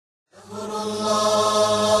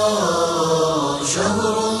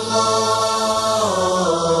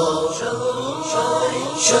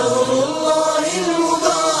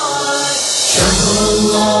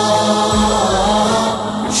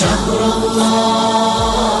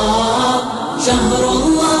شهر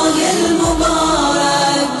الله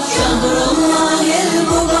المبارك شهر الله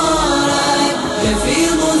المبارك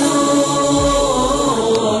يفيض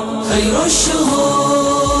نور خير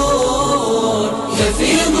الشهور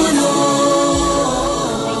يفيض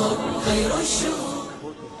نور خير الشهور.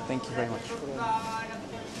 Thank you very much.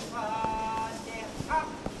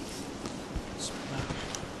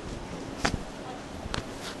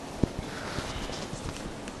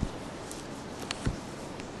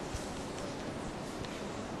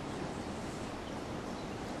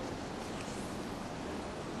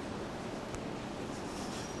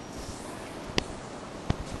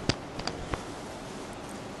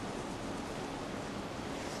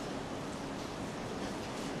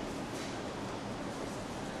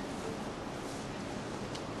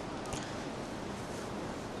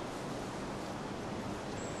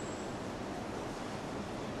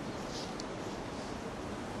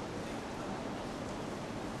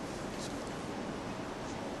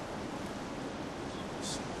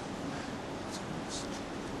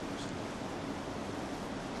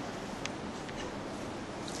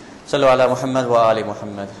 صلوا على محمد وآل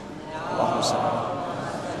محمد. اللهم صل.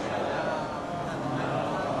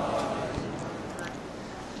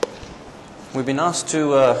 We've been asked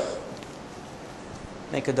to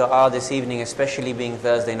make a dua this evening, especially being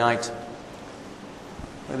Thursday night.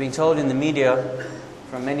 We've been told in the media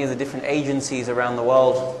from many of the different agencies around the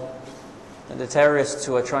world that the terrorists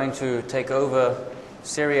who are trying to take over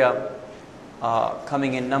Syria are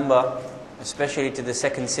coming in number, especially to the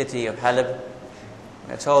second city of Halab.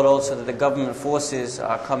 We're told also that the government forces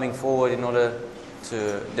are coming forward in order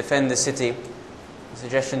to defend the city. The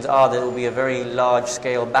suggestions are that it will be a very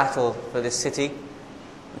large-scale battle for this city.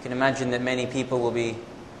 We can imagine that many people will be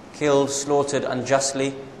killed, slaughtered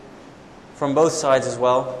unjustly, from both sides as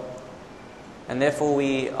well. And therefore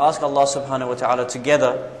we ask Allah subhanahu wa ta'ala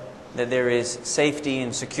together that there is safety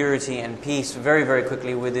and security and peace very, very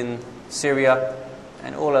quickly within Syria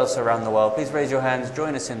and all else around the world. Please raise your hands,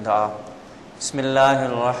 join us in dua. بسم الله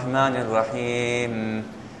الرحمن الرحيم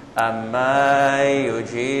أما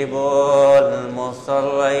يجيب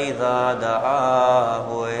المضطر إذا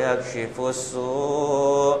دعاه ويكشف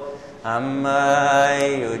السوء أما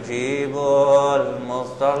يجيب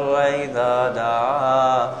المضطر إذا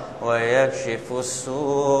دعاه ويكشف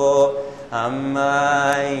السوء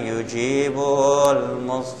أما يجيب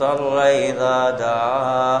المضطر إذا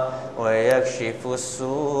دعاه ويكشف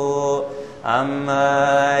السوء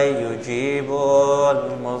أما يجيب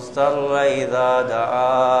المضطر إذا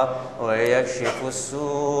دعاه ويكشف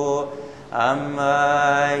السوء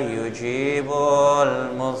أما يجيب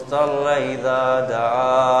المضطر إذا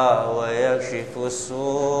دعاه ويكشف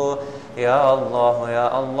السوء. يا الله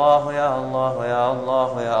يا الله يا الله يا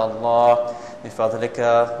الله يا الله بفضلك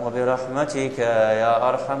وبرحمتك يا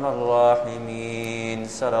أرحم الراحمين.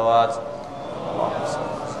 صلوات. اللهم صل.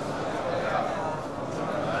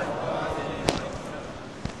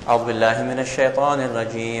 أعوذ بالله من الشيطان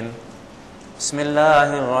الرجيم. بسم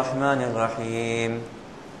الله الرحمن الرحيم.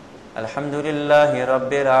 الحمد لله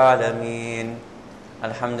رب العالمين.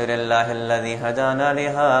 الحمد لله الذي هدانا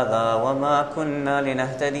لهذا وما كنا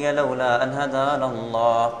لنهتدي لولا أن هدانا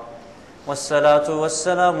الله والصلاة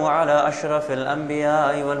والسلام على أشرف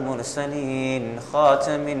الأنبياء والمرسلين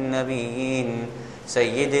خاتم النبيين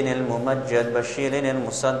سيدنا الممجد بشير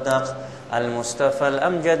المصدق المصطفى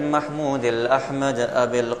الأمجد محمود الأحمد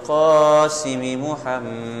أبي القاسم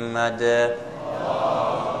محمد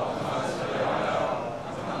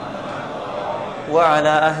وعلى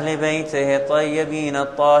أهل بيته الطيبين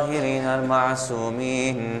الطاهرين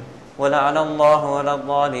المعصومين ولعن الله على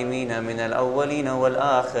الظالمين من الأولين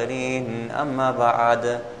والآخرين. أما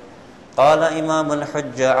بعد، قال إمام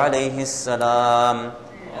الحجة عليه السلام: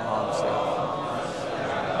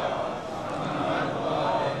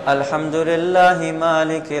 الحمد لله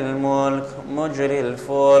مالك الملك مجري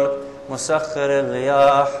الفلك مسخر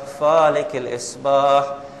الرياح فالك الإصباح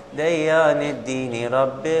ديان الدين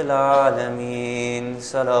رب العالمين.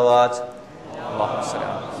 صلوات. اللهم صل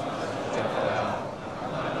على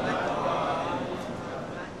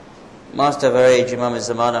Master of our age, Imam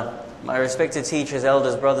al-Zamana, my respected teachers,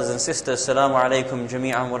 elders, brothers and sisters, Assalamu alaikum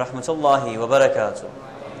jami'an wa rahmatullahi wa barakatuh.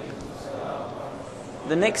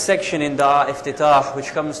 The next section in Dua Iftitah,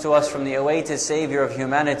 which comes to us from the awaited Savior of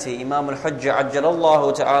humanity, Imam al-Hujjah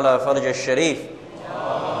Ajjalallahu ta'ala Faraj al-Sharif,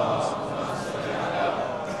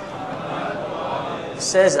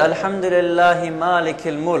 says, Alhamdulillahi Malik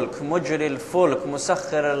al-Mulk, Mujri al-Fulk,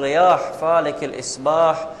 Musakhir al-Riyah, Falik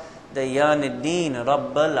al-Isbah, Dayan al-Din,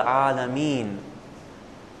 Rabb al-Alameen.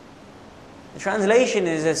 The translation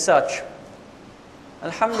is as such: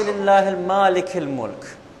 Alhamdulillah al-Malik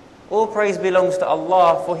al-Mulk. All praise belongs to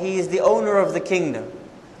Allah, for He is the owner of the kingdom.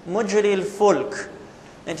 Mujri al-fulk,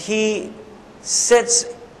 and He sets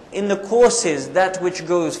in the courses that which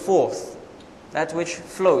goes forth, that which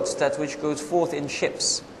floats, that which goes forth in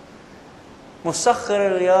ships.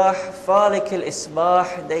 Musakhir al-riyah, falik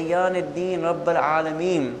al-isbah, dayyan al-deen, rabb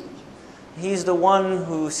al-alameen. He is the one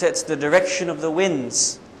who sets the direction of the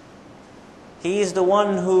winds. He is the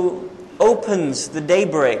one who opens the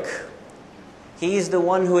daybreak. He is the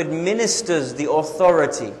one who administers the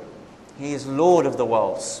authority. He is Lord of the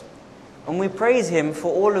worlds. And we praise Him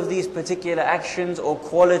for all of these particular actions or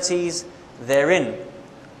qualities therein.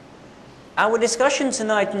 Our discussion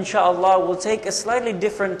tonight, inshaAllah, will take a slightly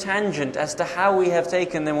different tangent as to how we have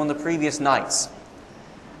taken them on the previous nights.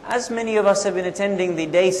 As many of us have been attending the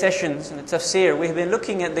day sessions in the Tafsir, we have been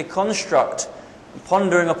looking at the construct,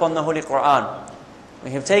 pondering upon the Holy Quran. We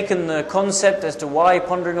have taken the concept as to why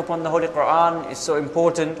pondering upon the Holy Quran is so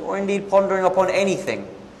important, or indeed pondering upon anything.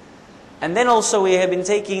 And then also we have been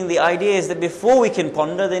taking the ideas that before we can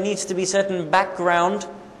ponder, there needs to be certain background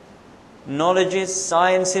knowledges,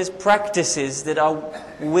 sciences, practices that are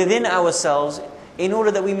within ourselves in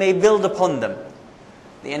order that we may build upon them.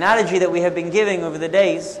 The analogy that we have been giving over the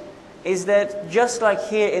days is that just like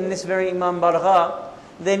here in this very Imam Bargha,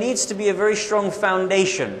 there needs to be a very strong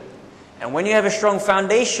foundation. And when you have a strong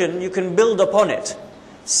foundation, you can build upon it.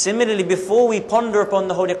 Similarly, before we ponder upon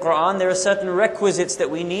the Holy Quran, there are certain requisites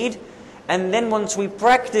that we need. And then once we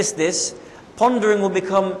practice this, pondering will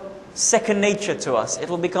become second nature to us. It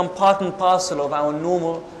will become part and parcel of our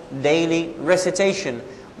normal daily recitation,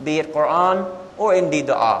 be it Quran or indeed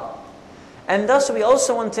dua. And thus we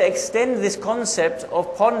also want to extend this concept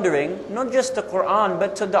of pondering, not just to Quran,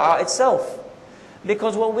 but to dua itself.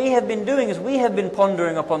 Because what we have been doing is we have been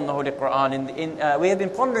pondering upon the Holy Quran, we have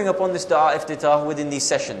been pondering upon this dua iftitah within these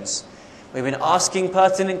sessions. We've been asking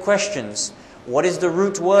pertinent questions. What is the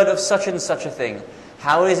root word of such and such a thing?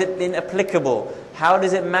 How has it been applicable? How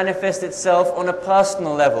does it manifest itself on a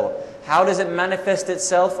personal level? How does it manifest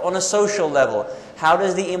itself on a social level? How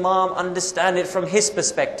does the Imam understand it from his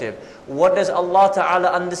perspective? What does Allah Ta'ala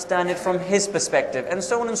understand it from His perspective? And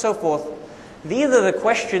so on and so forth. These are the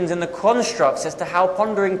questions and the constructs as to how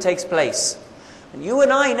pondering takes place. And you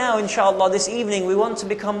and I now, inshallah, this evening, we want to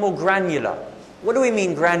become more granular. What do we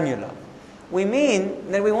mean granular? We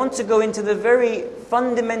mean that we want to go into the very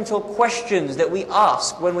fundamental questions that we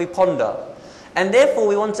ask when we ponder. And therefore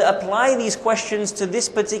we want to apply these questions to this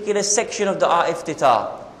particular section of Dua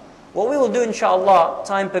Iftitah. What we will do, inshallah,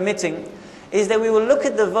 time permitting, is that we will look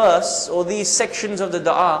at the verse or these sections of the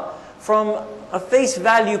dua from a face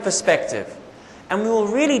value perspective. And we will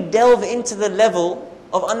really delve into the level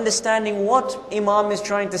of understanding what Imam is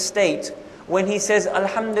trying to state when he says,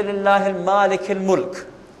 Alhamdulillah al-Malik al-Mulk.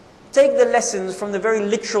 Take the lessons from the very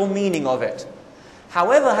literal meaning of it.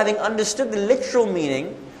 However, having understood the literal meaning,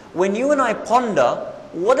 when you and I ponder,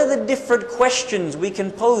 what are the different questions we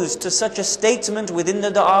can pose to such a statement within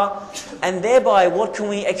the dua, and thereby what can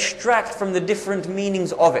we extract from the different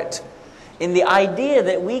meanings of it? In the idea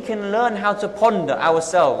that we can learn how to ponder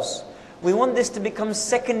ourselves. We want this to become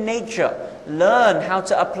second nature. Learn how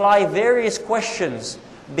to apply various questions,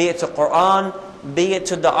 be it to Quran, be it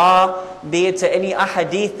to dua, be it to any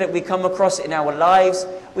ahadith that we come across in our lives.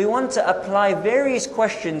 We want to apply various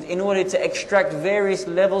questions in order to extract various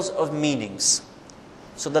levels of meanings.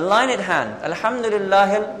 So the line at hand,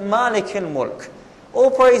 Alhamdulillah al-Malik al-Mulk.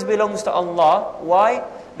 All praise belongs to Allah. Why?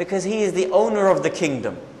 Because He is the owner of the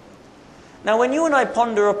kingdom. Now when you and I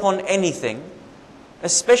ponder upon anything,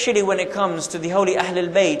 especially when it comes to the holy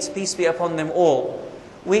Ahlelbayt, peace be upon them all,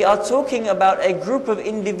 we are talking about a group of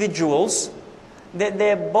individuals that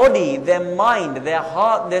their body, their mind, their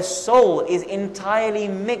heart, their soul is entirely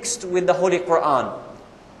mixed with the Holy Quran.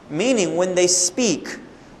 Meaning when they speak,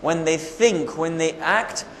 when they think, when they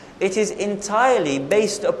act, it is entirely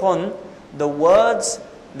based upon the words,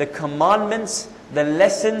 the commandments, the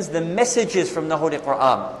lessons, the messages from the Holy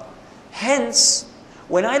Quran. Hence,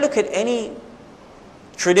 when I look at any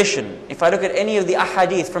tradition, if I look at any of the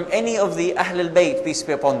ahadith from any of the Ahlelbayt, peace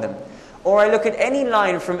be upon them, or I look at any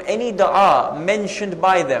line from any dua mentioned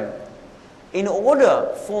by them, in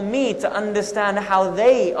order for me to understand how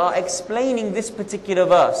they are explaining this particular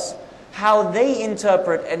verse, how they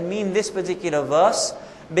interpret and mean this particular verse,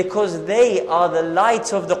 because they are the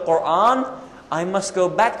light of the Quran, I must go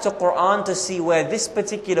back to Quran to see where this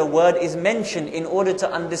particular word is mentioned in order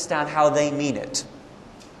to understand how they mean it.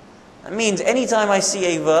 That means anytime I see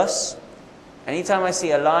a verse, anytime I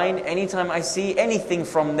see a line, anytime I see anything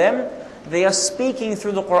from them, they are speaking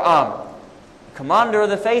through the Quran. Commander of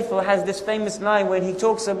the Faithful has this famous line when he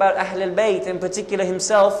talks about Ahlul Bayt, in particular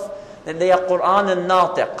himself, that they are Quran and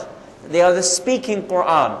Natiq. They are the speaking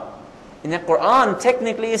Quran. And the Quran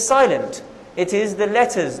technically is silent. It is the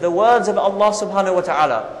letters, the words of Allah subhanahu wa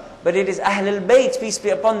ta'ala. But it is Ahlelbayt, peace be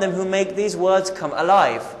upon them, who make these words come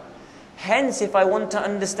alive. Hence, if I want to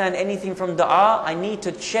understand anything from dua, I need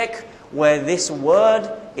to check where this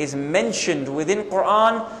word is mentioned within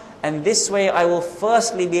Quran, and this way I will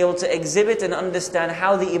firstly be able to exhibit and understand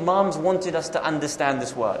how the Imams wanted us to understand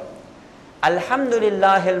this word.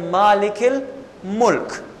 Alhamdulillah al-Malik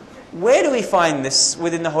al-Mulk. Where do we find this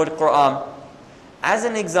within the Holy Quran? As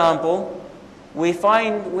an example, we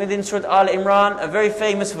find within Surah Al-Imran a very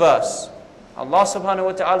famous verse. Allah subhanahu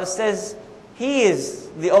wa ta'ala says, He is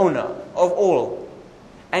the owner of all.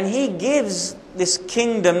 And He gives this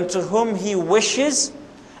kingdom to whom He wishes,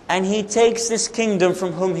 and He takes this kingdom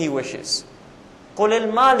from whom He wishes. قُلِ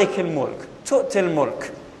الْمَالِكِ الْمُلْكِ تُؤْتِ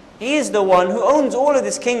الْمُلْكِ. He is the one who owns all of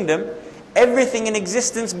this kingdom. Everything in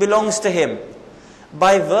existence belongs to Him.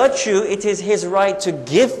 By virtue, it is His right to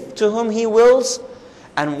give to whom He wills,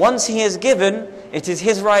 and once He has given, it is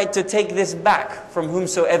His right to take this back from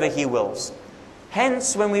whomsoever He wills.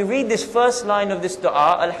 Hence, when we read this first line of this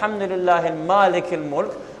dua, Alhamdulillah al-Malik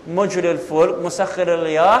al-Mulk, Mujri al-Fulk, Musakhir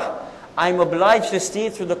al-Riyah, I'm obliged to see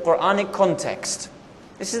it through the Quranic context.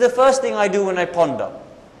 This is the first thing I do when I ponder.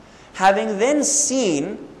 Having then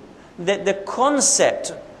seen that the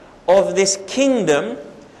concept of this kingdom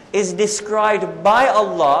is described by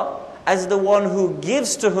Allah as the one who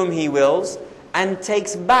gives to whom He wills and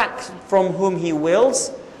takes back from whom He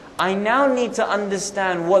wills, I now need to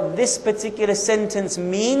understand what this particular sentence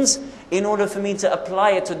means in order for me to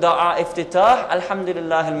apply it to Da'a Iftitah,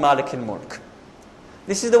 Alhamdulillah al-Malik al-Mulk.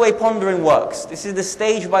 This is the way pondering works. This is the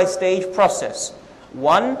stage-by-stage process.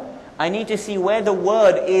 One, I need to see where the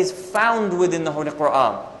word is found within the Holy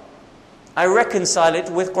Quran. I reconcile it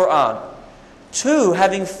with Quran. Two,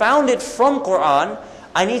 having found it from Quran,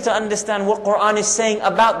 I need to understand what Quran is saying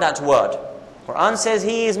about that word. Quran says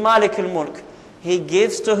He is Malik al-Mulk. He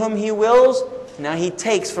gives to whom He wills, now He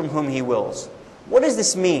takes from whom He wills. What does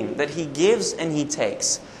this mean, that He gives and He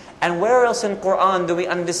takes? And where else in Quran do we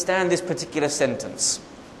understand this particular sentence?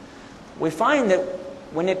 We find that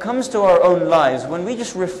when it comes to our own lives, when we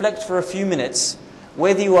just reflect for a few minutes,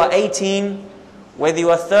 whether you are 18, whether you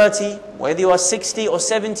are 30, whether you are 60 or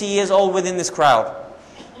 70 years old within this crowd,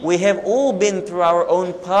 we have all been through our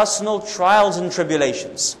own personal trials and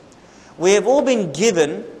tribulations. We have all been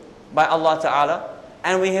given by Allah Ta'ala,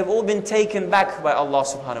 and we have all been taken back by Allah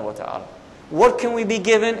Subhanahu Wa Ta'ala. What can we be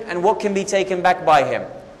given and what can be taken back by Him?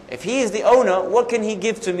 If He is the owner, what can He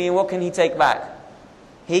give to me and what can He take back?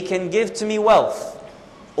 He can give to me wealth.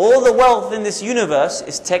 All the wealth in this universe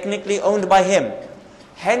is technically owned by Him.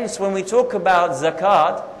 Hence, when we talk about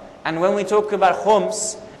zakat, and when we talk about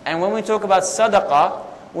khums, and when we talk about sadaqah,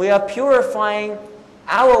 we are purifying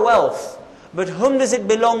our wealth. But whom does it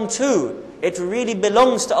belong to? It really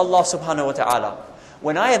belongs to Allah subhanahu wa ta'ala.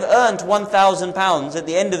 When I have earned £1,000 at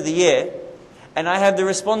the end of the year, and I have the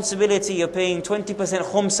responsibility of paying 20%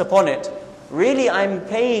 khums upon it, really I'm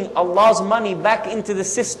paying Allah's money back into the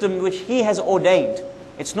system which He has ordained.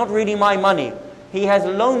 It's not really my money. He has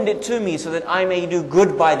loaned it to me so that I may do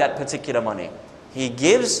good by that particular money. He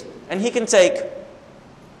gives and He can take.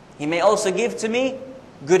 He may also give to me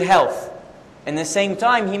good health. In the same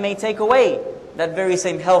time, He may take away that very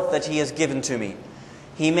same health that He has given to me.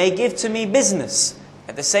 He may give to me business.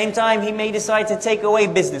 At the same time, He may decide to take away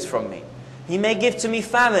business from me. He may give to me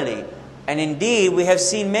family. And indeed, we have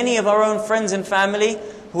seen many of our own friends and family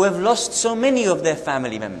who have lost so many of their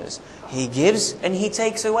family members. He gives and He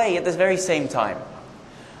takes away at the very same time.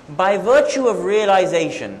 By virtue of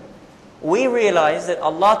realization, we realize that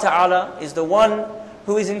Allah Ta'ala is the one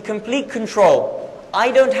who is in complete control.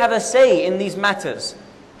 I don't have a say in these matters.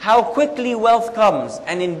 How quickly wealth comes,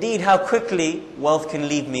 and indeed how quickly wealth can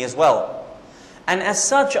leave me as well. And as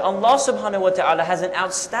such, Allah subhanahu wa ta'ala has an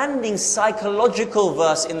outstanding psychological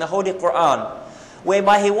verse in the Holy Quran,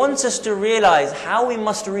 whereby He wants us to realize how we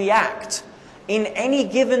must react in any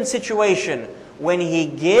given situation when He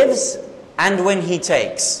gives and when He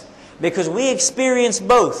takes. Because we experience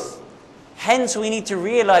both. Hence we need to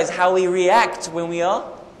realize how we react when we are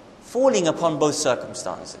falling upon both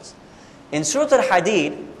circumstances. In Surah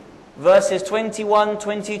Al-Hadid, verses 21,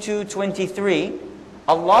 22, 23,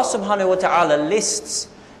 Allah subhanahu wa ta'ala lists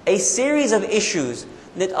a series of issues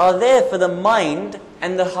that are there for the mind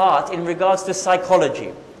and the heart in regards to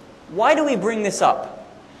psychology. Why do we bring this up?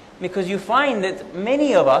 Because you find that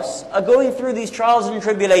many of us are going through these trials and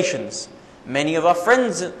tribulations. Many of our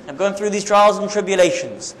friends have gone through these trials and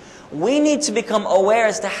tribulations. We need to become aware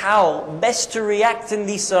as to how best to react in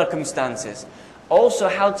these circumstances. also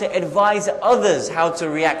how to advise others how to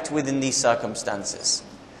react within these circumstances.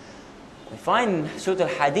 We find Surah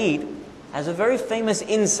Al-Hadid has a very famous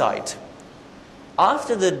insight.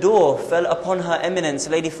 After the door fell upon her eminence,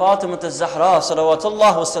 Lady Fatima al-Zahra,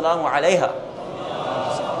 salawatullah wa salamu alayha,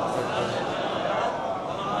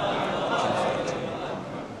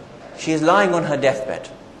 she is lying on her deathbed.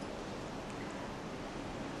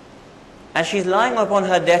 As she's lying upon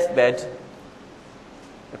her deathbed,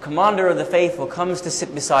 the commander of the faithful comes to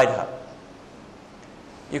sit beside her.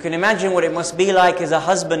 You can imagine what it must be like as a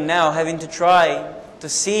husband now, having to try to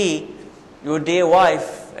see your dear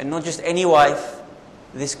wife, and not just any wife,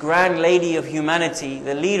 this grand lady of humanity,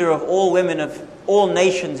 the leader of all women of all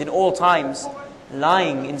nations in all times,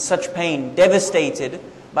 lying in such pain, devastated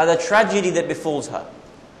by the tragedy that befalls her.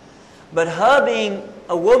 But her being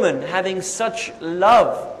a woman, having such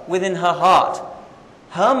love within her heart,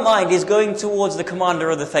 her mind is going towards the commander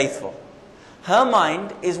of the faithful. Her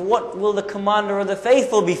mind is, what will the commander of the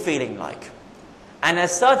faithful be feeling like? And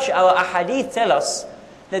as such, our ahadith tell us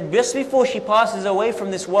that just before she passes away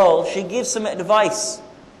from this world, she gives some advice.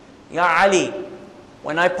 Ya Ali,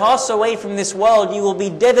 when I pass away from this world, you will be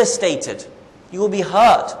devastated. You will be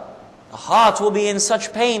hurt. The heart will be in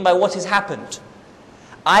such pain by what has happened.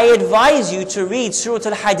 I advise you to read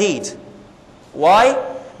Surah Al-Hadid.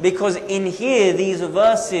 Why? Because in here, these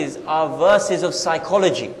verses are verses of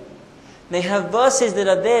psychology. They have verses that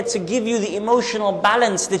are there to give you the emotional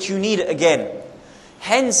balance that you need again.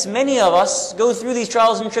 Hence, many of us go through these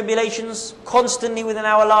trials and tribulations constantly within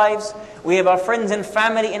our lives. We have our friends and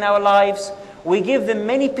family in our lives. We give them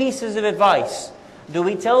many pieces of advice. Do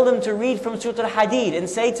we tell them to read from Surah Al-Hadid and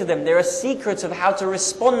say to them, there are secrets of how to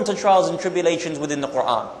respond to trials and tribulations within the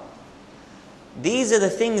Quran? These are the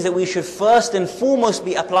things that we should first and foremost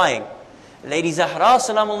be applying. Lady Zahra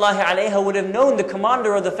salamullahi alayha would have known, the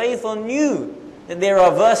commander of the faithful knew that there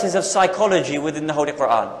are verses of psychology within the Holy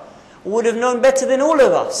Quran. Would have known better than all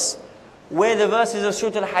of us where the verses of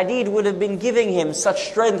Surah Al-Hadid would have been giving him such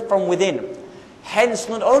strength from within. Hence,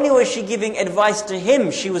 not only was she giving advice to him,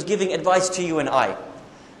 she was giving advice to you and I.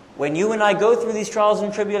 When you and I go through these trials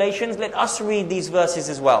and tribulations, let us read these verses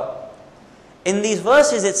as well. In these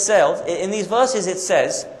verses it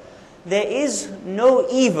says, there is no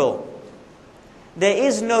evil. There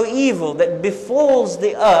is no evil that befalls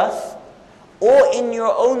the earth or in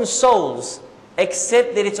your own souls,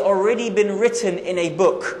 except that it's already been written in a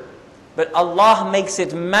book. But Allah makes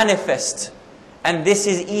it manifest, and this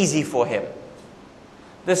is easy for Him.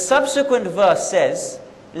 The subsequent verse says,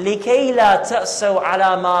 لِكَيْ لَا تَأْسَوْا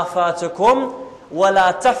عَلَى مَا فَاتَكُمْ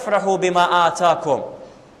وَلَا تَفْرَحُوا بِمَا آتَاكُمْ.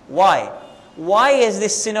 Why? Why is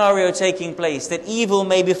this scenario taking place? That evil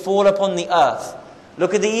may befall upon the earth.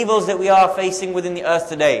 Look at the evils that we are facing within the earth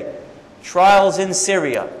today. Trials in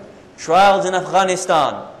Syria, trials in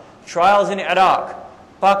Afghanistan, trials in Iraq,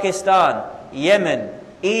 Pakistan, Yemen,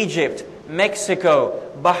 Egypt,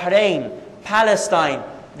 Mexico, Bahrain, Palestine.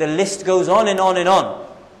 The list goes on and on and on.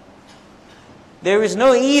 There is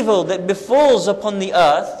no evil that befalls upon the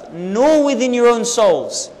earth, nor within your own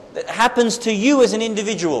souls, that happens to you as an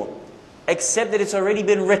individual, except that it's already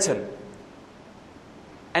been written.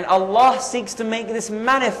 And Allah seeks to make this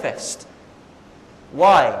manifest.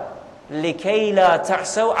 Why? لِكَيْ لَا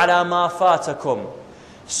تَعْسَوْا عَلَى مَا فَاتَكُمْ.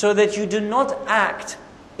 So that you do not act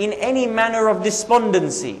in any manner of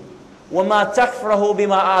despondency. وَمَا تَفْرَحُوا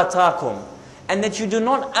بِمَا آتَاكُمْ. And that you do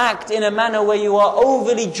not act in a manner where you are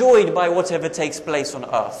overly joyed by whatever takes place on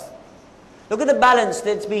earth. Look at the balance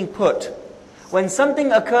that's being put. When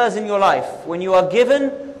something occurs in your life, when you are given,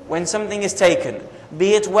 when something is taken,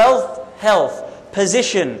 be it wealth, health,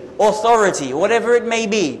 position, authority, whatever it may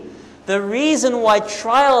be, the reason why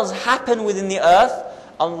trials happen within the earth,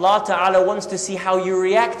 Allah Ta'ala wants to see how you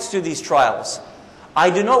react to these trials. I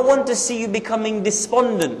do not want to see you becoming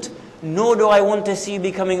despondent, nor do I want to see you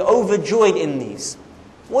becoming overjoyed in these.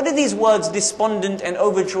 What do these words despondent and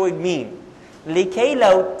overjoyed mean? لِكَيْ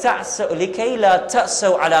لَا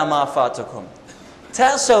تَأْسَوْا عَلَى مَا فَاتَكُمْ.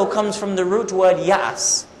 Ta'saw comes from the root word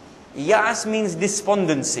ya'as. Ya'as means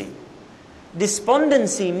despondency.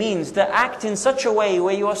 Despondency means to act in such a way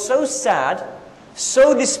where you are so sad,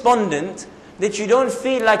 so despondent, that you don't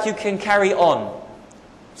feel like you can carry on.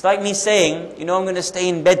 It's like me saying, you know, I'm going to stay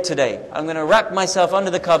in bed today. I'm going to wrap myself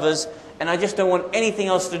under the covers, and I just don't want anything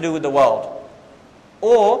else to do with the world.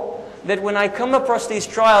 Or that when I come across these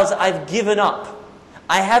trials, I've given up.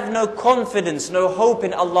 I have no confidence, no hope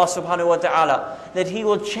in Allah subhanahu wa ta'ala that He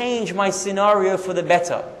will change my scenario for the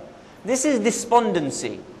better. This is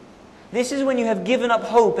despondency. This is when you have given up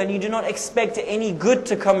hope and you do not expect any good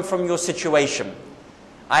to come from your situation.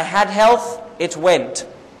 I had health, it went.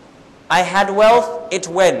 I had wealth, it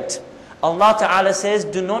went. Allah Ta'ala says,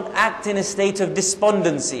 do not act in a state of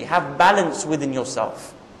despondency. Have balance within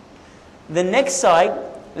yourself. The next side,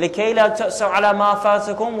 لِكَيْ لَا تَأْسَوْا عَلَى مَا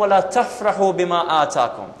فَاتَكُمْ وَلَا تَفْرَحُوا بِمَا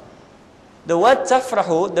آتَاكُمْ. The word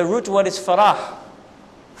tafrahu, the root word is farah.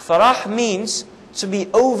 Farah means to be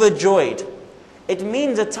overjoyed. It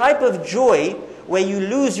means a type of joy where you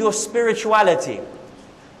lose your spirituality.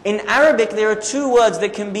 In Arabic, there are two words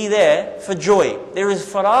that can be there for joy. There is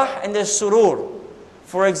farah and there's surur.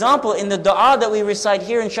 For example, in the dua that we recite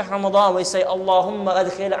here in Shahr Ramadan, we say, Allahumma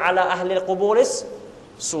adkhil ala ahli al-quburis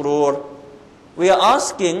surur. We are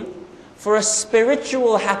asking for a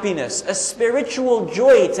spiritual happiness, a spiritual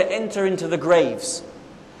joy to enter into the graves.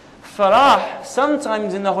 Farah,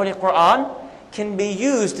 sometimes in the Holy Quran, can be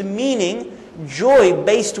used meaning joy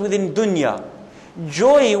based within dunya.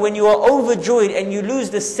 Joy when you are overjoyed and you lose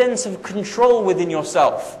the sense of control within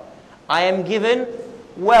yourself. I am given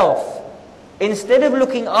wealth. Instead of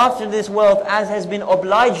looking after this wealth as has been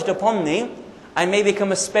obliged upon me, I may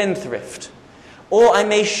become a spendthrift. Or I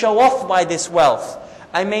may show off by this wealth.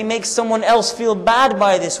 I may make someone else feel bad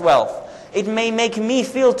by this wealth. It may make me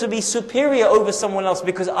feel to be superior over someone else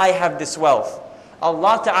because I have this wealth.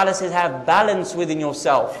 Allah Ta'ala says, have balance within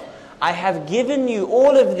yourself. I have given you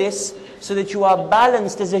all of this so that you are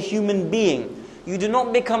balanced as a human being. You do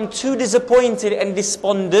not become too disappointed and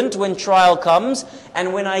despondent when trial comes.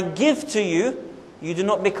 And when I give to you, you do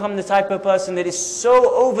not become the type of person that is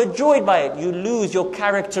so overjoyed by it. You lose your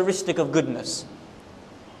characteristic of goodness.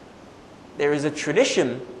 There is a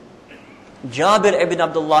tradition. Jabir ibn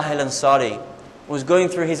Abdullah al-Ansari was going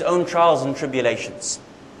through his own trials and tribulations.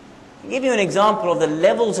 I'll give you an example of the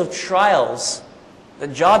levels of trials that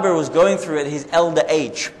Jabir was going through at his elder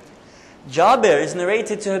age. Jabir is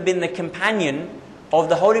narrated to have been the companion of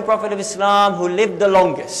the Holy Prophet of Islam who lived the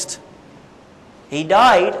longest. He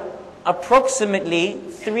died approximately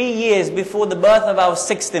 3 years before the birth of our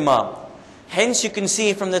 6th Imam. Hence you can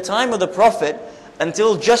see from the time of the Prophet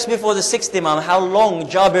until just before the 6th Imam how long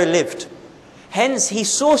Jabir lived. Hence he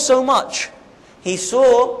saw so much. He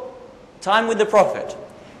saw time with the Prophet.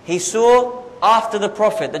 He saw after the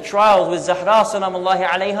Prophet the trials with Zahra salamullahi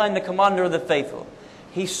alayha and the commander of the faithful.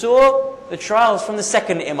 He saw the trials from the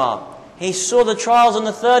 2nd Imam. He saw the trials on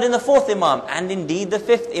the 3rd and the 4th Imam, and indeed the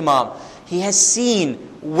 5th Imam. He has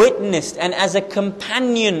seen, witnessed, and as a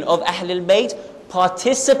companion of Ahlelbayt,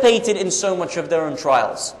 participated in so much of their own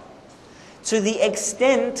trials. To the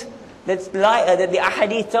extent that the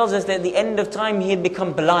ahadith tells us that at the end of time he had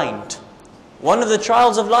become blind. One of the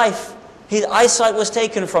trials of life, his eyesight was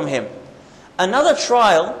taken from him. Another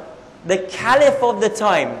trial, the caliph of the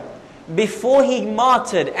time, before he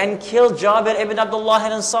martyred and killed Jabir ibn Abdullah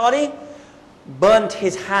al-Ansari, burnt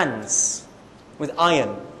his hands with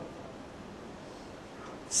iron.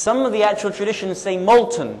 Some of the actual traditions say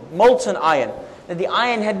molten iron. That the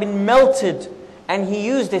iron had been melted and he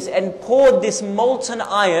used this and poured this molten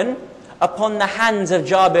iron upon the hands of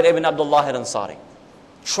Jabir ibn Abdullah al-Ansari.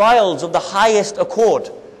 Trials of the highest accord.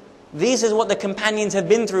 This is what the companions had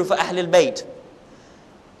been through for Ahlul Bayt.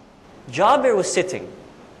 Jabir was sitting.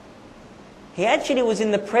 He actually was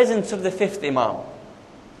in the presence of the 5th Imam.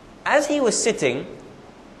 As he was sitting,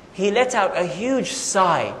 he let out a huge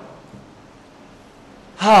sigh.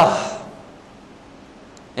 Have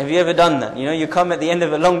you ever done that? You know, you come at the end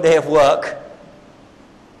of a long day of work.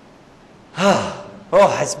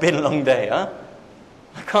 Oh, it's been a long day, huh?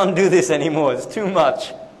 I can't do this anymore, it's too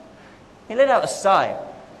much. He let out a sigh.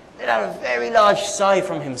 Let out a very large sigh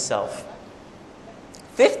from himself.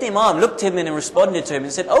 5th Imam looked at him and responded to him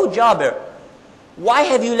and said, "Oh Jabir, why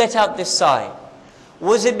have you let out this sigh?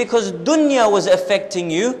 Was it because dunya was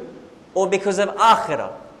affecting you or because of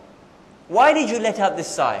akhirah? Why did you let out this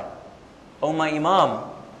sigh?" "Oh my Imam,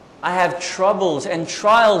 I have troubles and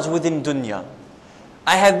trials within dunya.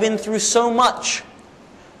 I have been through so much.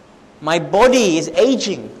 My body is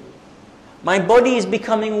aging. My body is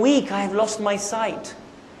becoming weak. I have lost my sight.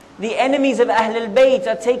 The enemies of Ahlul Bayt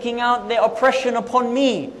are taking out their oppression upon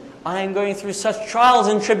me. I am going through such trials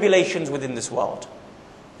and tribulations within this world."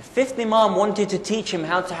 The 5th Imam wanted to teach him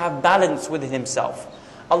how to have balance within himself.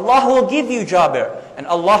 Allah will give you Jabir and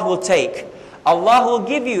Allah will take. Allah will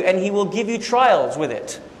give you and He will give you trials with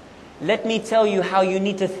it. Let me tell you how you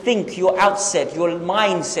need to think, your outset, your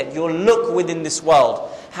mindset, your look within this world.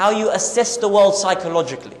 How you assess the world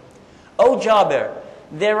psychologically. "Oh Jabir,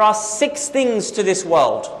 there are 6 things to this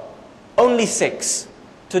world. Only 6.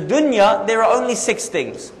 To dunya, there are only 6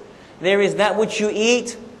 things. There is that which you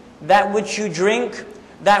eat, that which you drink,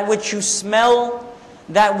 that which you smell,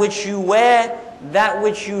 that which you wear, that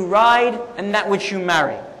which you ride, and that which you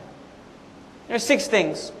marry. There are 6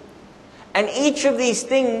 things. And each of these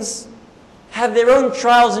things have their own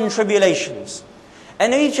trials and tribulations.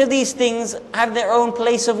 And each of these things have their own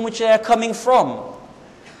place of which they are coming from.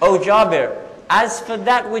 O Jabir, as for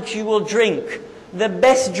that which you will drink, the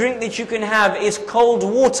best drink that you can have is cold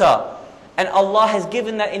water. And Allah has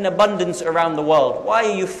given that in abundance around the world. Why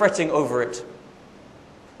are you fretting over it?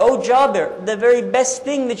 O Jabir, the very best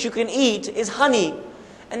thing that you can eat is honey.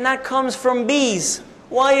 And that comes from bees.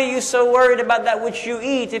 Why are you so worried about that which you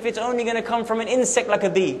eat if it's only going to come from an insect like a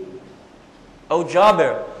bee? O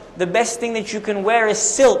Jabir, the best thing that you can wear is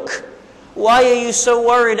silk. Why are you so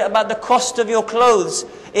worried about the cost of your clothes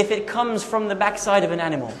if it comes from the backside of an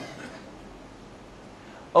animal?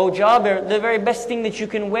 O Jabir, the very best thing that you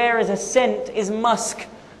can wear as a scent is musk.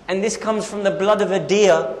 And this comes from the blood of a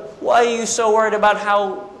deer. Why are you so worried about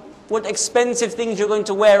what expensive things you're going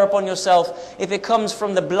to wear upon yourself if it comes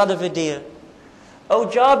from the blood of a deer? O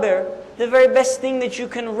Jabir, the very best thing that you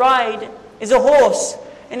can ride is a horse.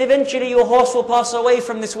 And eventually your horse will pass away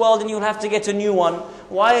from this world and you'll have to get a new one.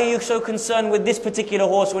 Why are you so concerned with this particular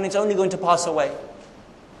horse when it's only going to pass away?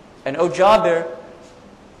 And O Jabir,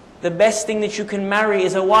 the best thing that you can marry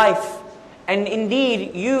is a wife. And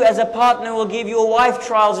indeed, you as a partner will give your wife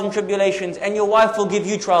trials and tribulations, and your wife will give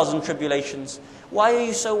you trials and tribulations. Why are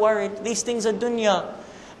you so worried? These things are dunya.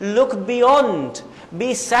 Look beyond.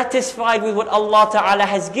 Be satisfied with what Allah Ta'ala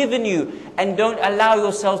has given you, and don't allow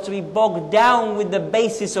yourselves to be bogged down with the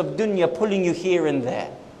basis of dunya pulling you here and there.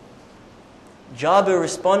 Jabir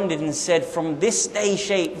responded and said, from this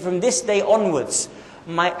day onwards,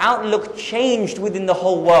 my outlook changed within the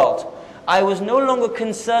whole world. I was no longer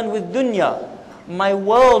concerned with dunya. My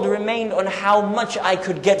world remained on how much I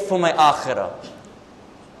could get for my akhirah.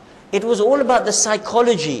 It was all about the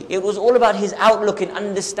psychology. It was all about his outlook and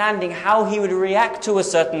understanding how he would react to a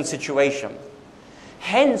certain situation.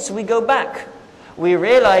 Hence, we go back. We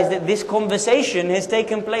realize that this conversation has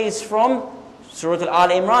taken place from Surah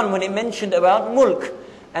Al-Imran when it mentioned about mulk.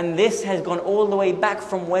 And this has gone all the way back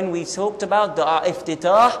from when we talked about Dua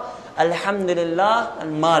Iftitah, Alhamdulillah,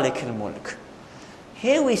 al-Malik al-Mulk.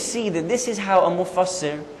 Here we see that this is how a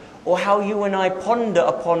mufassir, or how you and I ponder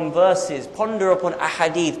upon verses, ponder upon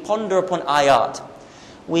ahadith, ponder upon ayat.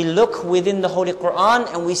 We look within the Holy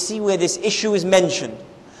Quran and we see where this issue is mentioned.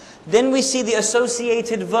 Then we see the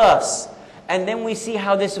associated verse. And then we see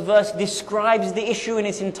how this verse describes the issue in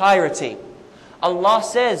its entirety. Allah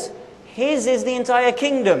says, His is the entire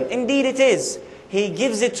kingdom. Indeed it is. He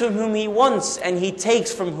gives it to whom He wants and He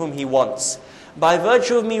takes from whom He wants. By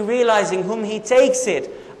virtue of me realizing whom He takes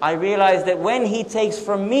it, I realize that when He takes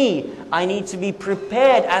from me, I need to be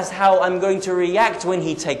prepared as how I'm going to react when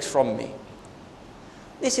He takes from me.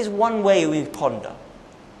 This is one way we ponder.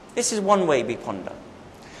 This is one way we ponder.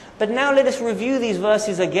 But now let us review these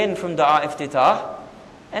verses again from Dua Iftitah,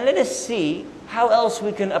 and let us see how else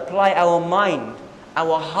we can apply our mind,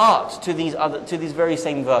 our heart to these very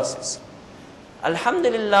same verses.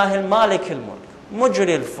 Alhamdulillah al-Malik al-Mulk,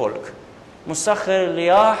 Mujri al-Fulk, Musakhir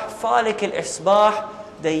al-Riyah, Falik al-Isbah,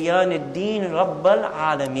 Dayyan al-Din, Rabb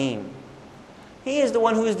al-Alameen. He is the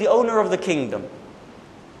one who is the owner of the kingdom.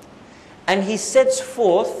 And He sets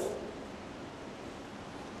forth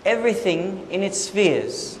everything in its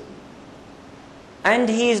spheres. And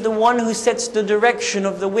He is the one who sets the direction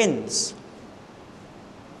of the winds.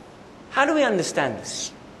 How do we understand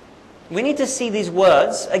this? We need to see these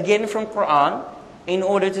words again from Quran in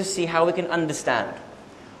order to see how we can understand.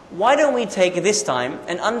 Why don't we take this time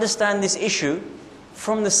and understand this issue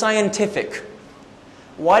from the scientific?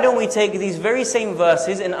 Why don't we take these very same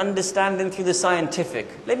verses and understand them through the scientific?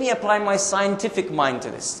 Let me apply my scientific mind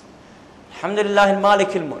to this. Alhamdulillah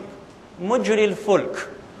al-Malik al-Mulk, Mujri al-Fulk.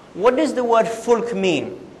 What does the word fulk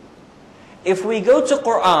mean? If we go to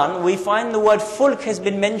Quran, we find the word fulk has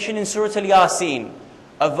been mentioned in Surah Al-Yasin,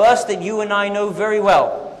 a verse that you and I know very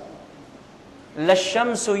well.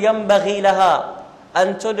 لَلشَّمْسُ يَنْبَغِي لَهَا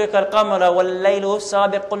أَن تُدْرِكَ الْقَمَرَ وَاللَّيْلُ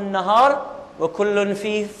سَابِقُ النَّهَارِ وَكُلٌّ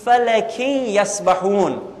فِي فَلَكٍ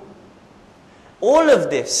يَسْبَحُونَ. All of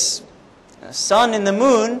this, the sun and the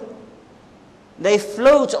moon, they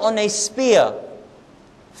float on a spear.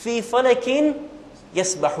 فِي فَلَكٍ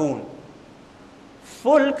يَسْبَحُونَ.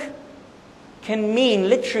 Fulk can mean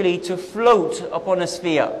literally to float upon a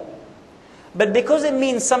sphere. But because it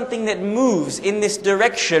means something that moves in this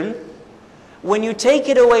direction, when you take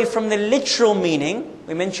it away from the literal meaning,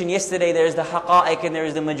 we mentioned yesterday there is the haqa'iq and there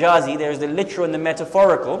is the majazi, there is the literal and the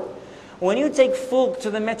metaphorical. When you take fulk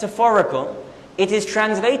to the metaphorical, it is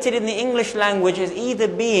translated in the English language as either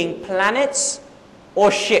being planets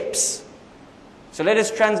or ships. So let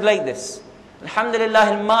us translate this.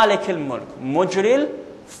 Alhamdulillah al-Malik al-Mulk, Mujri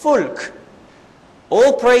al-Fulk.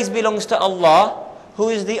 All praise belongs to Allah, who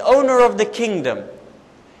is the owner of the kingdom.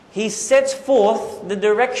 He sets forth the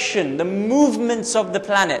direction, the movements of the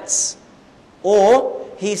planets. Or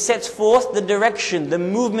He sets forth the direction, the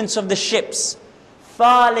movements of the ships.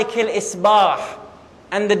 فَالِكِ الْإِصْبَاحِ,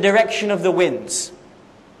 and the direction of the winds.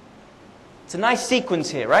 It's a nice sequence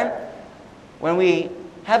here, right? When we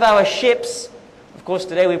have our ships, of course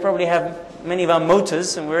today we probably have many of our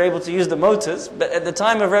motors and we're able to use the motors, but at the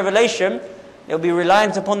time of revelation, they'll be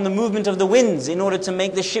reliant upon the movement of the winds in order to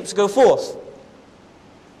make the ships go forth.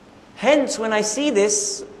 Hence, when I see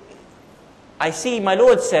this, I see my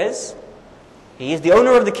Lord says, He is the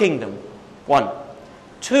owner of the kingdom. 1.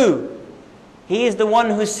 2, He is the one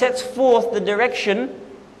who sets forth the direction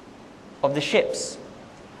of the ships.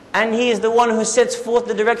 And He is the one who sets forth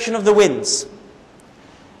the direction of the winds.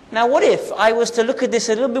 Now what if I was to look at this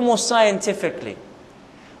a little bit more scientifically?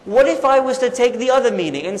 What if I was to take the other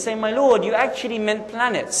meaning and say, my Lord, you actually meant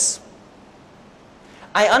planets.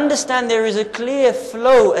 I understand there is a clear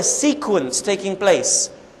flow, a sequence taking place.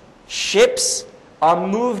 Ships are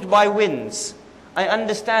moved by winds. I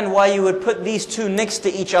understand why you would put these two next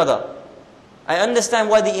to each other. I understand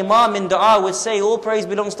why the Imam in dua would say, all praise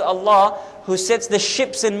belongs to Allah, who sets the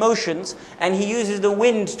ships in motions, and He uses the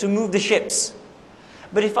wind to move the ships.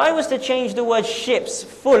 But if I was to change the word ships,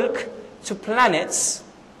 fulk, to planets,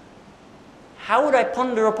 how would I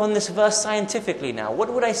ponder upon this verse scientifically now?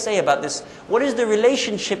 What would I say about this? What is the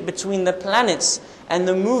relationship between the planets and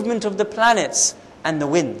the movement of the planets and the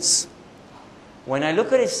winds? When I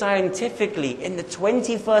look at it scientifically in the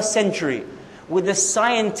 21st century, with the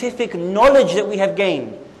scientific knowledge that we have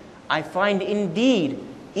gained, I find indeed,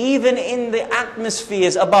 even in the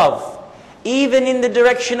atmospheres above, even in the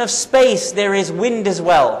direction of space, there is wind as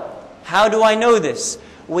well. How do I know this?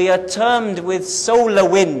 We are termed with solar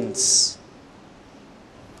winds.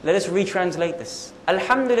 Let us retranslate this.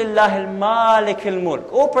 Alhamdulillah al-Malik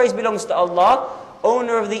al-Mulk. All praise belongs to Allah,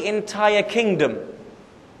 owner of the entire kingdom.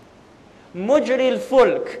 Mujri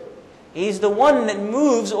al-Fulk. He is the one that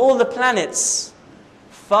moves all the planets.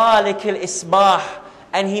 Falik al-Isbah.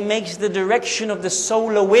 And He makes the direction of the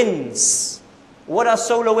solar winds. What are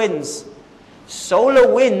solar winds?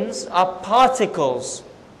 Solar winds are particles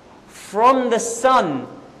from the sun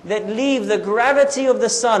that leave the gravity of the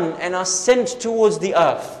sun and are sent towards the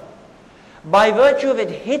earth. By virtue of it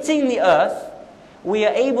hitting the earth, we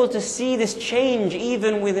are able to see this change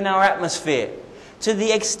even within our atmosphere, to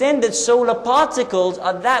the extent that solar particles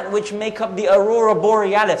are that which make up the aurora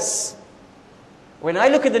borealis. When I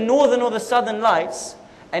look at the northern or the southern lights,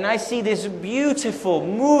 and I see this beautiful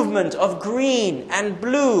movement of green and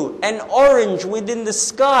blue and orange within the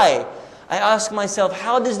sky, I ask myself,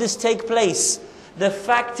 how does this take place? The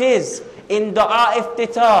fact is, in Dua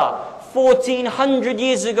Iftitah, 1400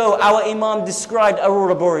 years ago, our Imam described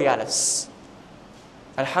Aurora Borealis.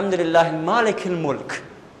 Alhamdulillah, Malik al-Mulk.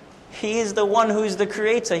 He is the one who is the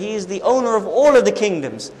creator. He is the owner of all of the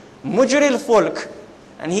kingdoms. Mujri al-Fulk.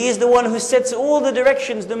 And He is the one who sets all the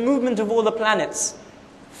directions, the movement of all the planets.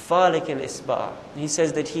 Falik al-Isba'. He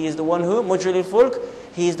says that He is the one who, Mujri al-Fulk,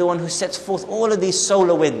 He is the one who sets forth all of these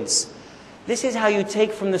solar winds. This is how you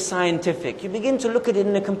take from the scientific. You begin to look at it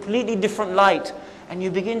in a completely different light. And you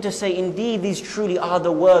begin to say, indeed, these truly are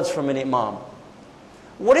the words from an Imam.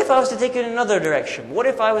 What if I was to take it in another direction? What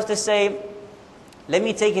if I was to say, let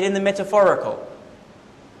me take it in the metaphorical?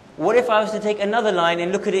 What if I was to take another line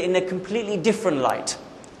and look at it in a completely different light?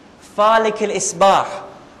 Falik al-Isbah.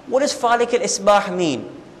 What does Falik al-Isbah mean?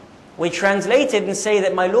 We translate it and say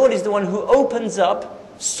that my Lord is the one who opens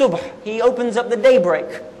up subh. He opens up the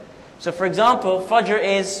daybreak. So for example, Fajr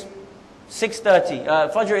is 6:30.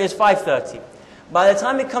 Fajr is 5:30. By the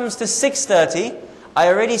time it comes to 6:30, I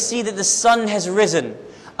already see that the sun has risen.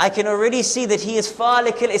 I can already see that He is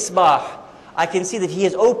Falik al-Isbah. I can see that He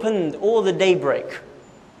has opened all the daybreak.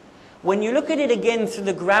 When you look at it again through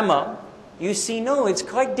the grammar, you see, no, it's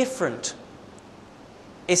quite different.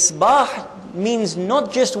 Isbah means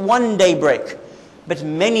not just one daybreak, but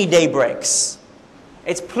many daybreaks.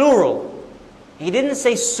 It's plural. He didn't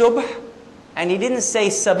say subh, and He didn't say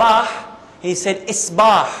sabah. He said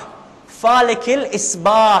isbah. Falikil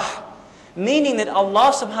isbah. Meaning that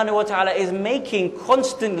Allah subhanahu wa ta'ala is making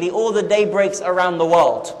constantly all the daybreaks around the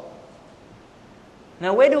world.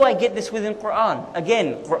 Now where do I get this within Quran?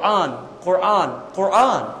 Again, Quran, Quran,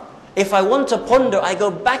 Quran. If I want to ponder, I go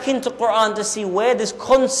back into Quran to see where this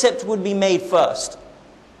concept would be made first.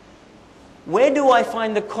 Where do I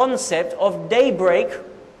find the concept of daybreak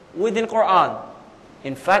within Quran?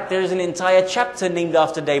 In fact, there is an entire chapter named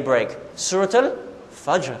after daybreak. Surah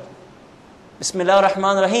Al-Fajr. Bismillah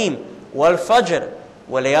ar-Rahman ar-Rahim. Wal-Fajr.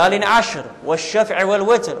 وَلَيَالٍ عَشْرٍ وَالشَّفْعِ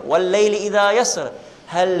وَالْوِتْرِ وَاللَّيْلِ إِذَا يَسْرٍ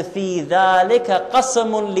هَلْ فِي ذَلِكَ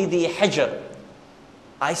قَسَمٌ لِذِي حِجْرٍ.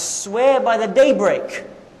 I swear by the daybreak,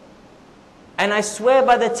 and I swear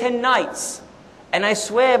by the 10 nights, and I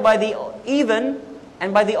swear by the even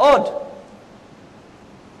and by the odd.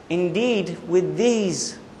 Indeed, with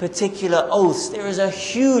these particular oaths, there is a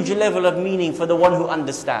huge level of meaning for the one who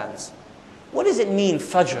understands. What does it mean,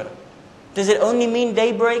 Fajr? Does it only mean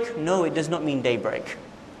daybreak? No, it does not mean daybreak.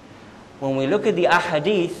 When we look at the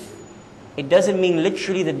ahadith, it doesn't mean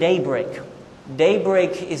literally the daybreak.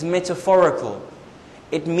 Daybreak is metaphorical.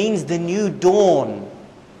 It means the new dawn.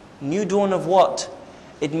 New dawn of what?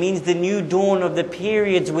 It means the new dawn of the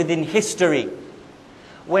periods within history.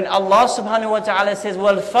 When Allah subhanahu wa ta'ala says,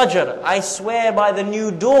 well, Fajr, I swear by the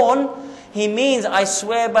new dawn, He means I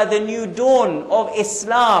swear by the new dawn of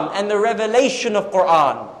Islam and the revelation of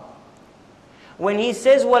Quran. When He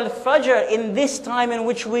says, well, Fajr, in this time in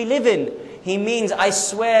which we live in, He means I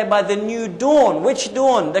swear by the new dawn. Which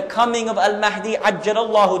dawn? The coming of Al-Mahdi,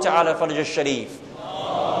 Ajjalallahu ta'ala Faraj al-Sharif.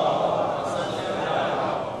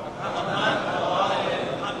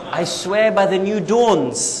 I swear by the new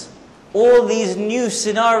dawns. All these new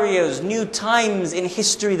scenarios, new times in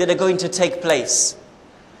history that are going to take place.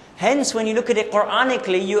 Hence, when you look at it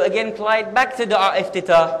Quranically, you again apply it back to Dua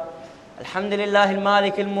Iftitah. Alhamdulillah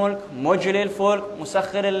al-Malik al-Mulk, Mujri al-Fulk,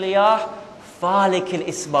 Musakhir al-Riyah, Falik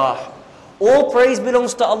al-Isbah. All praise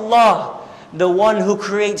belongs to Allah, the one who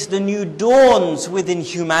creates the new dawns within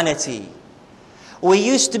humanity. We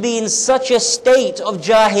used to be in such a state of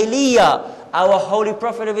Jahiliyyah. Our Holy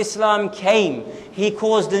Prophet of Islam came. He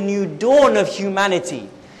caused a new dawn of humanity.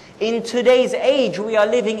 In today's age, we are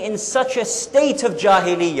living in such a state of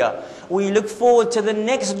Jahiliyyah. We look forward to the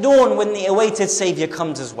next dawn when the awaited Savior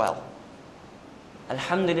comes as well.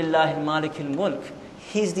 Alhamdulillah al-Malik al-Mulk.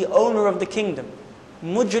 He's the owner of the kingdom.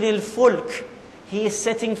 Mujri al-Fulk. He is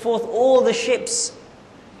setting forth all the ships.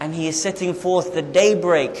 And He is setting forth the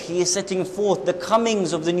daybreak. He is setting forth the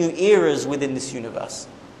comings of the new eras within this universe.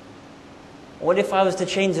 What if I was to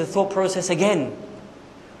change the thought process again?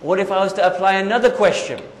 What if I was to apply another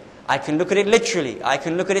question? I can look at it literally. I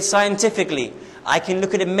can look at it scientifically. I can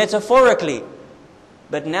look at it metaphorically.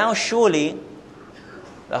 But now surely,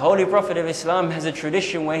 the Holy Prophet of Islam has a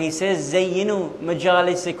tradition where he says, زَيِّنُوا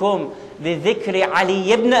مَجَالِسِكُمْ بِذِكْرِ عَلِيِّ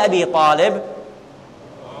ibn Abi Talib.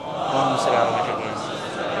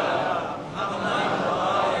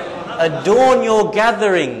 Adorn your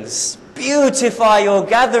gatherings. Beautify your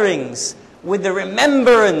gatherings with the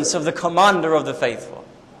remembrance of the commander of the faithful.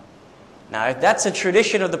 Now, if that's a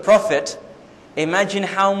tradition of the Prophet, imagine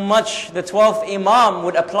how much the 12th Imam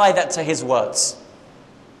would apply that to his words.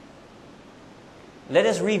 Let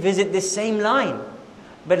us revisit this same line.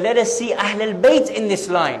 But let us see Ahlelbayt in this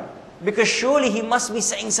line. Because surely he must be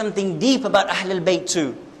saying something deep about Ahlelbayt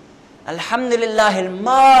too. Alhamdulillah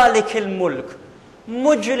al-Malik al-Mulk,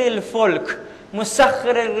 Mujri al-Fulk,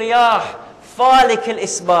 Musakhir al-Riyah, Falik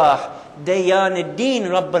al-Isbah, Dayan al-Din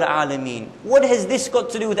Rabb al-Alameen. What has this got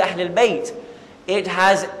to do with Ahlelbayt? It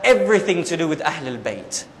has everything to do with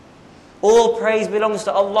Ahlelbayt. All praise belongs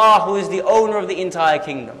to Allah, who is the owner of the entire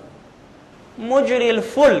kingdom. Mujri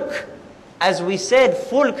al-Fulk. As we said,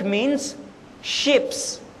 Fulk means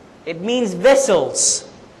ships. It means vessels.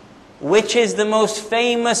 Which is the most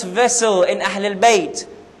famous vessel in Ahlelbayt?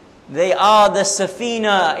 They are the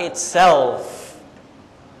Safina itself.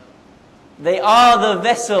 They are the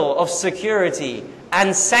vessel of security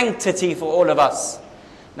and sanctity for all of us.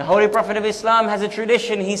 The Holy Prophet of Islam has a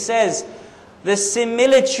tradition. He says, the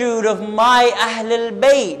similitude of my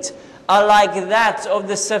Ahlelbayt are like that of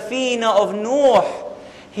the Safina of Nuh.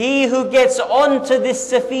 He who gets onto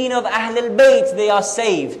this Safina of Ahlelbayt, they are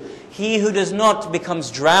saved. He who does not becomes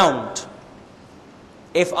drowned.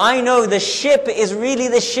 If I know the ship is really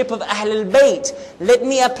the ship of Ahlelbayt, let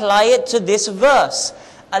me apply it to this verse.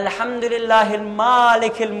 Alhamdulillah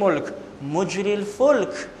al-Malik al-Mulk, Mujri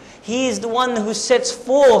al-Fulk. He is the one who sets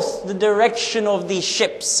forth the direction of these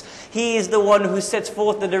ships. He is the one who sets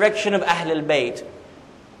forth the direction of Ahlelbayt.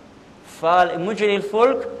 Mujri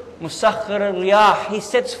al-Fulk, Musakhir al-Riyah. He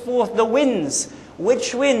sets forth the winds.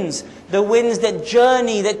 Which winds? The winds that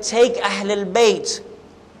journey, that take Ahlelbayt.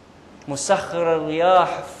 Musakhir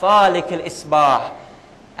al-Riyah, Falik al-Isbah.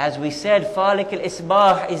 As we said, Falik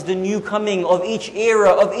al-Isbah is the new coming of each era,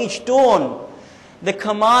 of each dawn. The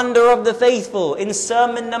commander of the faithful, in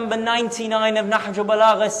sermon number 99 of Nahj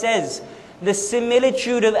al-Balagha says, the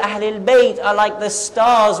similitude of Ahlelbayt are like the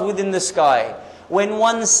stars within the sky. When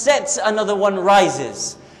one sets, another one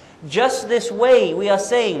rises. Just this way, we are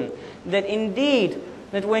saying that indeed,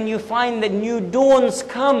 that when you find that new dawns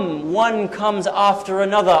come, one comes after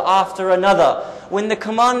another, after another. When the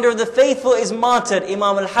commander of the faithful is martyred,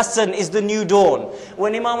 Imam al-Hassan is the new dawn.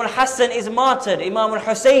 When Imam al-Hassan is martyred, Imam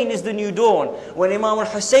al-Hussein is the new dawn. When Imam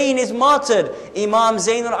al-Hussein is martyred, Imam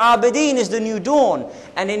Zain al-Abidin is the new dawn.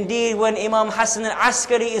 And indeed, when Imam Hassan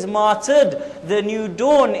al-Askari is martyred, the new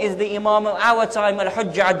dawn is the Imam of our time,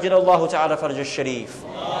 al-Hujjah ajjalallahu ta'ala faraj al-Sharif.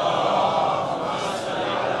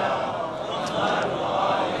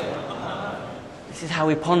 This is how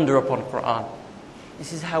we ponder upon Quran.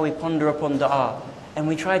 This is how we ponder upon dua. And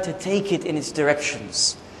we try to take it in its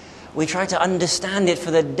directions. We try to understand it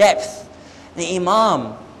for the depth. The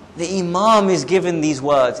Imam is given these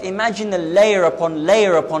words. Imagine the layer upon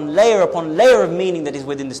layer upon layer upon layer of meaning that is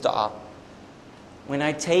within this dua. When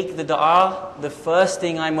I take the dua, the first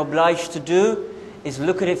thing I'm obliged to do is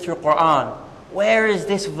look at it through Quran. Where is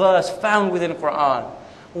this verse found within Quran?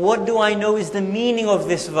 What do I know is the meaning of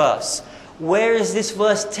this verse? Where is this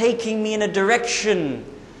verse taking me in a direction?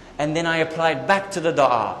 And then I apply it back to the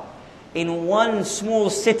dua. In one small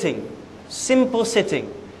sitting, simple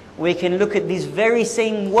sitting, we can look at these very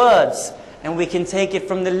same words and we can take it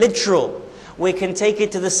from the literal. We can take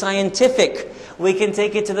it to the scientific. We can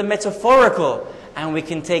take it to the metaphorical. And we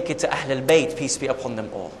can take it to Ahlelbayt, peace be upon them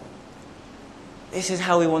all. This is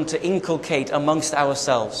how we want to inculcate amongst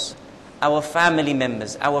ourselves, our family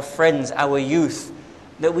members, our friends, our youth,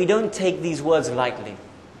 that we don't take these words lightly.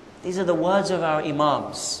 These are the words of our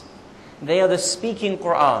Imams. They are the speaking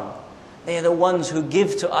Quran. They are the ones who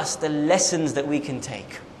give to us the lessons that we can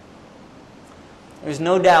take. There is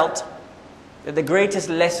no doubt that the greatest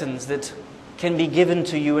lessons that can be given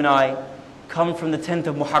to you and I come from the 10th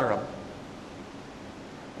of Muharram.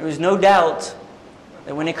 There is no doubt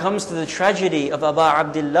that when it comes to the tragedy of Aba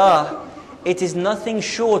Abdullah, it is nothing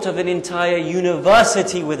short of an entire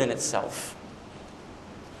university within itself.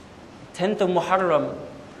 10th of Muharram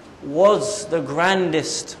was the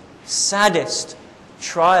grandest, saddest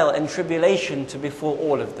trial and tribulation to befall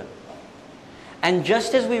all of them. And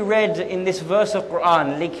just as we read in this verse of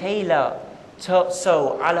Quran, لِكَيْ لَا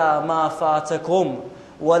تَأْسَوْا عَلَى مَا فَاتَكُمْ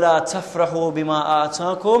وَلَا تَفْرَحُوا بِمَا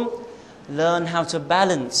آتَاكُمْ. Learn how to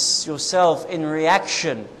balance yourself in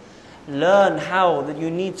reaction. Learn how that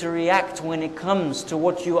you need to react when it comes to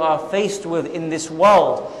what you are faced with in this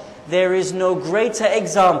world. There is no greater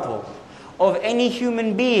example of any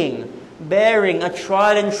human being bearing a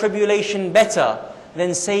trial and tribulation better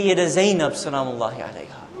than Sayyida Zainab salamullahi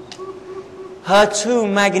alayha. Her two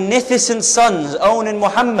magnificent sons, Own and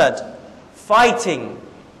Muhammad, fighting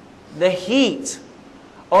the heat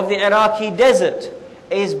of the Iraqi desert,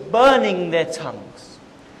 is burning their tongues.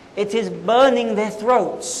 It is burning their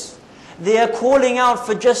throats. They are calling out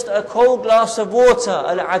for just a cold glass of water.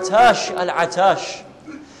 Al-atash, al-atash.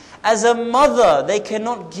 As a mother, they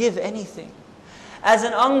cannot give anything. As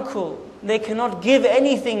an uncle, they cannot give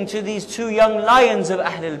anything to these two young lions of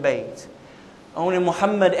Ahlelbayt. Only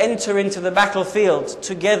Muhammad enter into the battlefield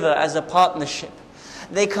together as a partnership.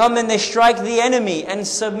 They come and they strike the enemy and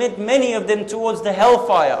submit many of them towards the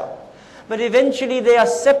hellfire. But eventually they are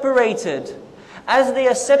separated. As they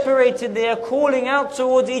are separated, they are calling out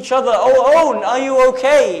towards each other, "Oh Own, are you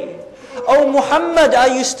okay? Oh Muhammad, are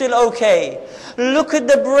you still okay?" Look at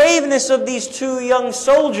the braveness of these two young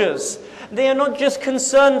soldiers. They are not just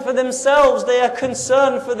concerned for themselves, they are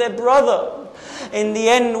concerned for their brother. In the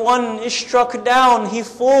end, one is struck down. He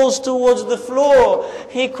falls towards the floor.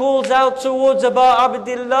 He calls out towards Aba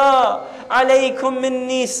Abdullah, "Alaykum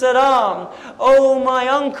minni salam." "Oh my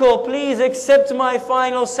uncle, please accept my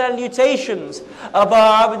final salutations."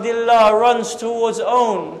 Aba Abdullah runs towards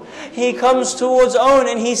Own. He comes towards Own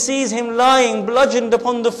and he sees him lying bludgeoned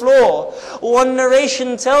upon the floor. One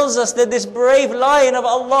narration tells us that this brave lion of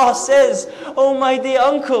Allah says, "Oh my dear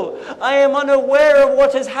uncle, I am unaware of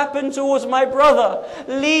what has happened towards my brother.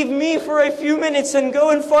 Leave me for a few minutes and go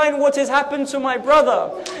and find what has happened to my brother."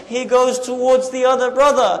 He goes towards the other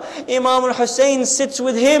brother. Imam al-Hussein sits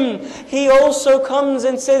with him. He also comes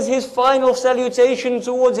and says his final salutation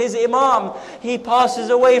towards his Imam. He passes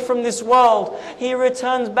away from this world. He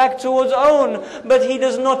returns back towards Own, but he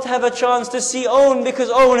does not have a chance to see Own because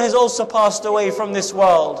Own has also passed away from this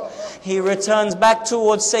world. He returns back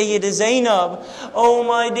towards Sayyida Zainab. "Oh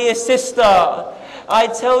my dear sister, I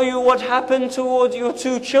tell you what happened towards your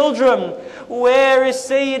two children. Where is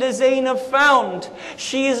Sayyidah Zainab found?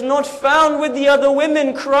 She is not found with the other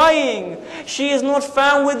women crying. She is not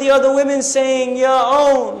found with the other women saying, Ya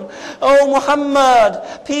own, O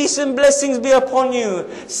Muhammad, peace and blessings be upon you.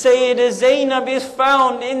 Sayyidah Zainab is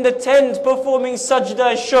found in the tent performing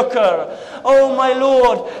sajda shukr. Oh my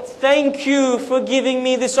Lord, thank you for giving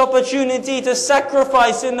me this opportunity to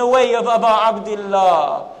sacrifice in the way of Abu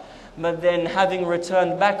Abdullah. But then having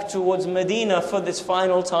returned back towards Medina for this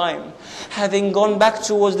final time, having gone back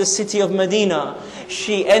towards the city of Medina,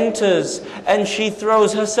 she enters and she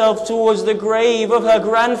throws herself towards the grave of her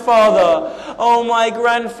grandfather. Oh my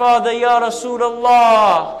grandfather, Ya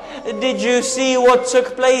Rasulullah, did you see what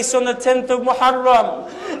took place on the 10th of Muharram?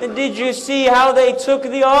 Did you see how they took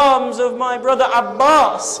the arms of my brother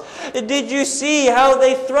Abbas? Did you see how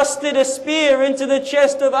they thrusted a spear into the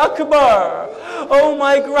chest of Akbar? Oh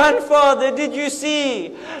my grandfather, did you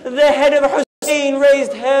see the head of Hussein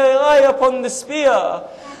raised high upon the spear?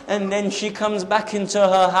 And then she comes back into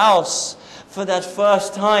her house for that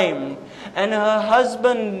first time, and her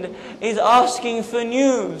husband is asking for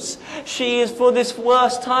news. She is for this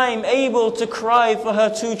first time able to cry for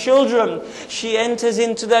her two children. She enters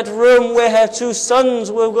into that room where her two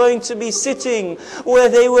sons were going to be sitting, where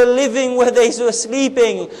they were living, where they were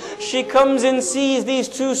sleeping. She comes and sees these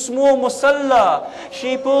two small musalla.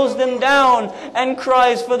 She pulls them down and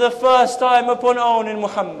cries for the first time upon own in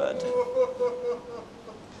Muhammad.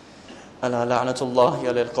 ألا لعنة الله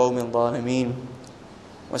على القوم الظالمين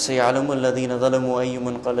وسيعلم الذين ظلموا أي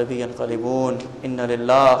منقلب ينقلبون إنا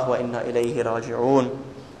لله وإنا إليه راجعون.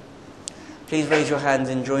 Please raise your hands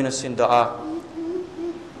and join us in dua.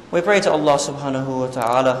 We pray to Allah subhanahu wa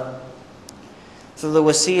ta'ala through the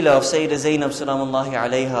wasila of Sayyidah Zainab salamullahi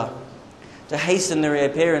alayha to hasten the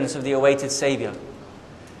reappearance of the awaited Saviour.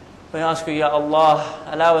 We ask you, Ya Allah,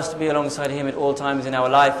 allow us to be alongside Him at all times in our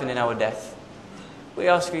life and in our death. We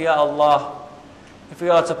ask you, Ya Allah, if we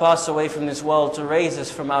are to pass away from this world, to raise us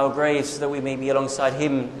from our graves so that we may be alongside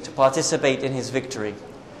Him to participate in His victory.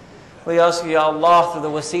 We ask you, Ya Allah, through the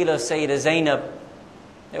wasila of Sayyidah Zainab,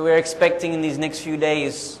 that we are expecting in these next few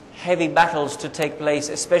days heavy battles to take place,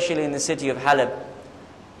 especially in the city of Halab.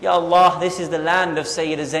 Ya Allah, this is the land of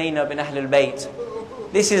Sayyidah Zainab and Ahlelbayt.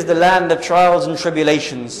 This is the land of trials and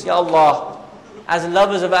tribulations. Ya Allah, as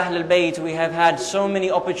lovers of Ahlelbayt, we have had so many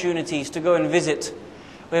opportunities to go and visit.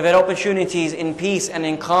 We have had opportunities in peace and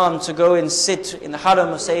in calm to go and sit in the haram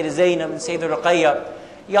of Sayyidah Zainab and Sayyidah Ruqayya.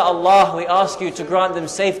 Ya Allah, we ask you to grant them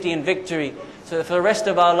safety and victory, so that for the rest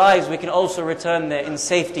of our lives we can also return there in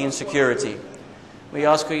safety and security. We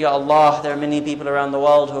ask you, Ya Allah, there are many people around the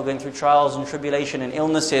world who are going through trials and tribulation and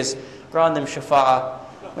illnesses. Grant them shafa'ah.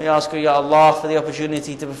 We ask you, Ya Allah, for the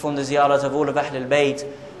opportunity to perform the ziyarat of all of Ahlelbayt.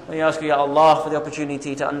 We ask you, Ya Allah, for the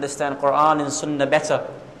opportunity to understand Quran and Sunnah better.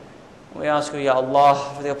 We ask you, Ya Allah,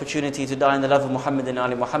 for the opportunity to die in the love of Muhammad and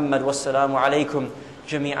Ali Muhammad. Wassalamu alaikum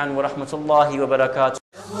jami'an wa rahmatullahi wa barakatuh.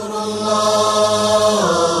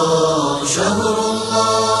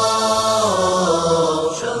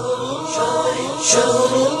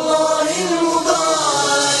 شهر الله